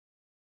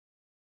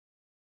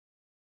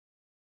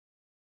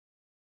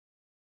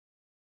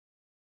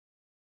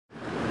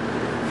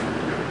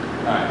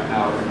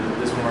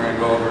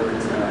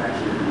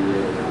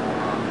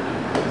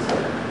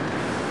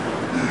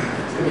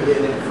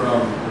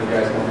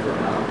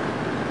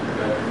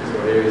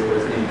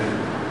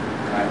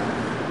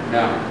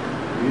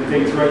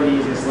think his right knee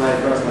is going to slide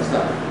across my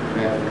stomach.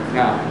 Okay.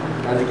 Now,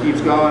 as he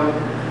keeps going,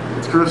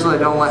 it's crucial I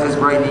don't let his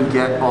right knee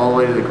get all the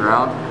way to the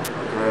ground.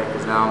 Okay,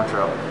 because now I'm in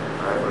trouble.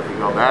 Alright, but if we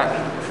go back,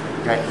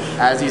 okay,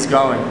 as he's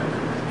going,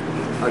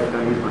 I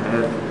use my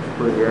head,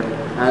 put it here.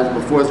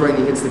 Before his right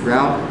knee hits the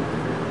ground,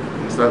 I'm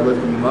going to start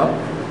lifting him up.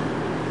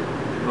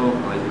 Oh,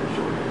 I like your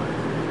shoulder.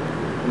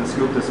 I'm going to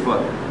scoop this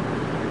foot.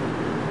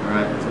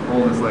 Alright, so I'm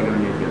holding this leg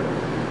underneath here.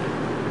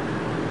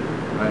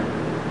 Alright.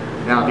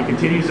 Now, if he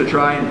continues to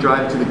try and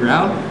drive to the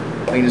ground,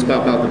 I can just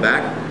pop out the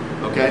back.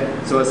 Okay?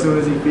 So as soon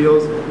as he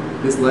feels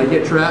this leg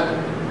get trapped,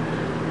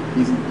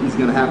 he's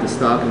going to have to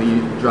stop and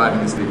he's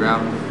driving this to the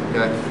ground.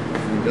 Okay?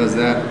 And he does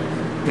that,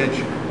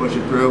 pitch, push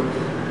it through,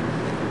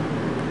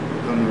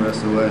 come the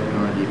rest of the way, and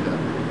R&D that.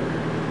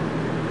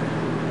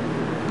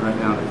 Alright,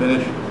 now to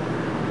finish.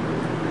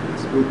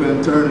 Scoop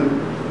in, turn.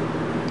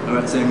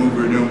 Alright, same move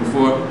we were doing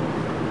before.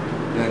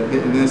 Okay,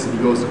 hitting this, if he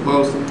goes to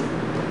post.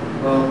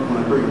 Well, when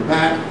I bring him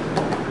back,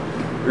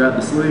 grab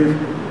the sleeve.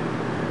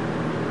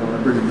 When I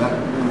bring him back,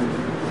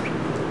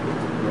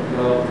 let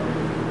go.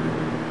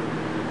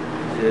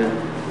 Yeah.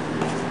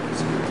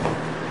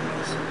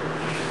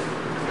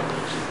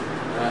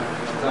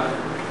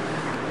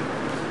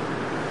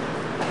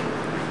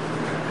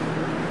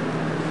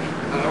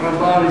 My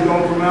body's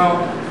going from out.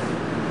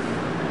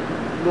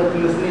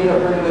 Lifting this knee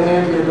up, bringing the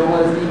hand here. Don't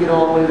let his knee get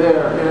all the way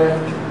there, okay?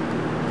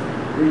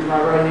 Reach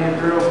my right hand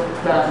through,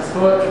 pass his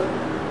foot.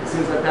 As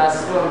soon as I pass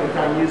his foot, I'm going to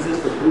kind of use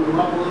this to boot him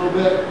up a little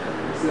bit.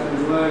 Extend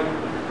his leg.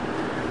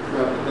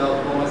 Grab the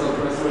belt, pull myself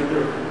the rest of the way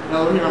through. Now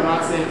over here, I'm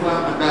not staying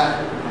flat on my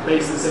back. I'm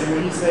facing the same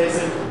way he's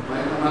facing.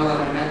 I'm not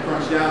letting my neck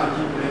crunch down. I'm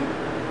keeping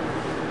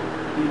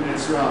it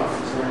strong.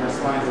 So my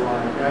spine's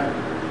aligned, okay?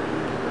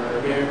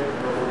 Here,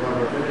 over one of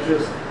our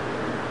finishes.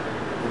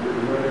 We'll do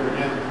the right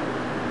again.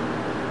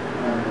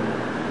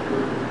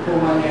 Pull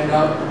my hand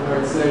up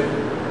where it's safe.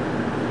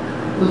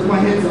 Lift my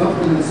hands up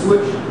and then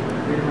switch.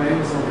 Bring my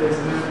ankles on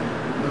facing that.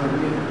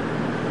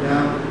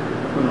 Down,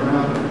 up and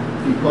around.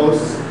 If he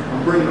posts,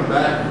 I'm bringing him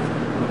back.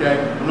 Okay?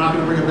 I'm not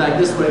going to bring him back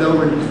this way though,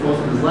 where he's post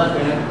with his left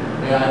hand.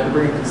 Okay, I have to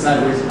bring him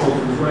sideways, post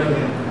with his right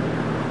hand.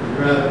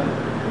 Grab it.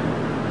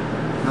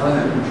 Now I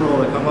have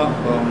control. I come up.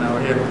 Oh, now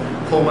we're here.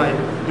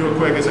 Do it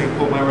quick as I can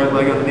pull my right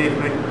leg underneath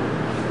me.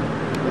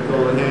 Let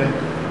go of the hand.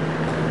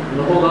 I'm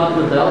going to hold on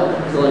to the belt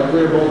until I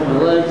clear both my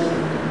legs.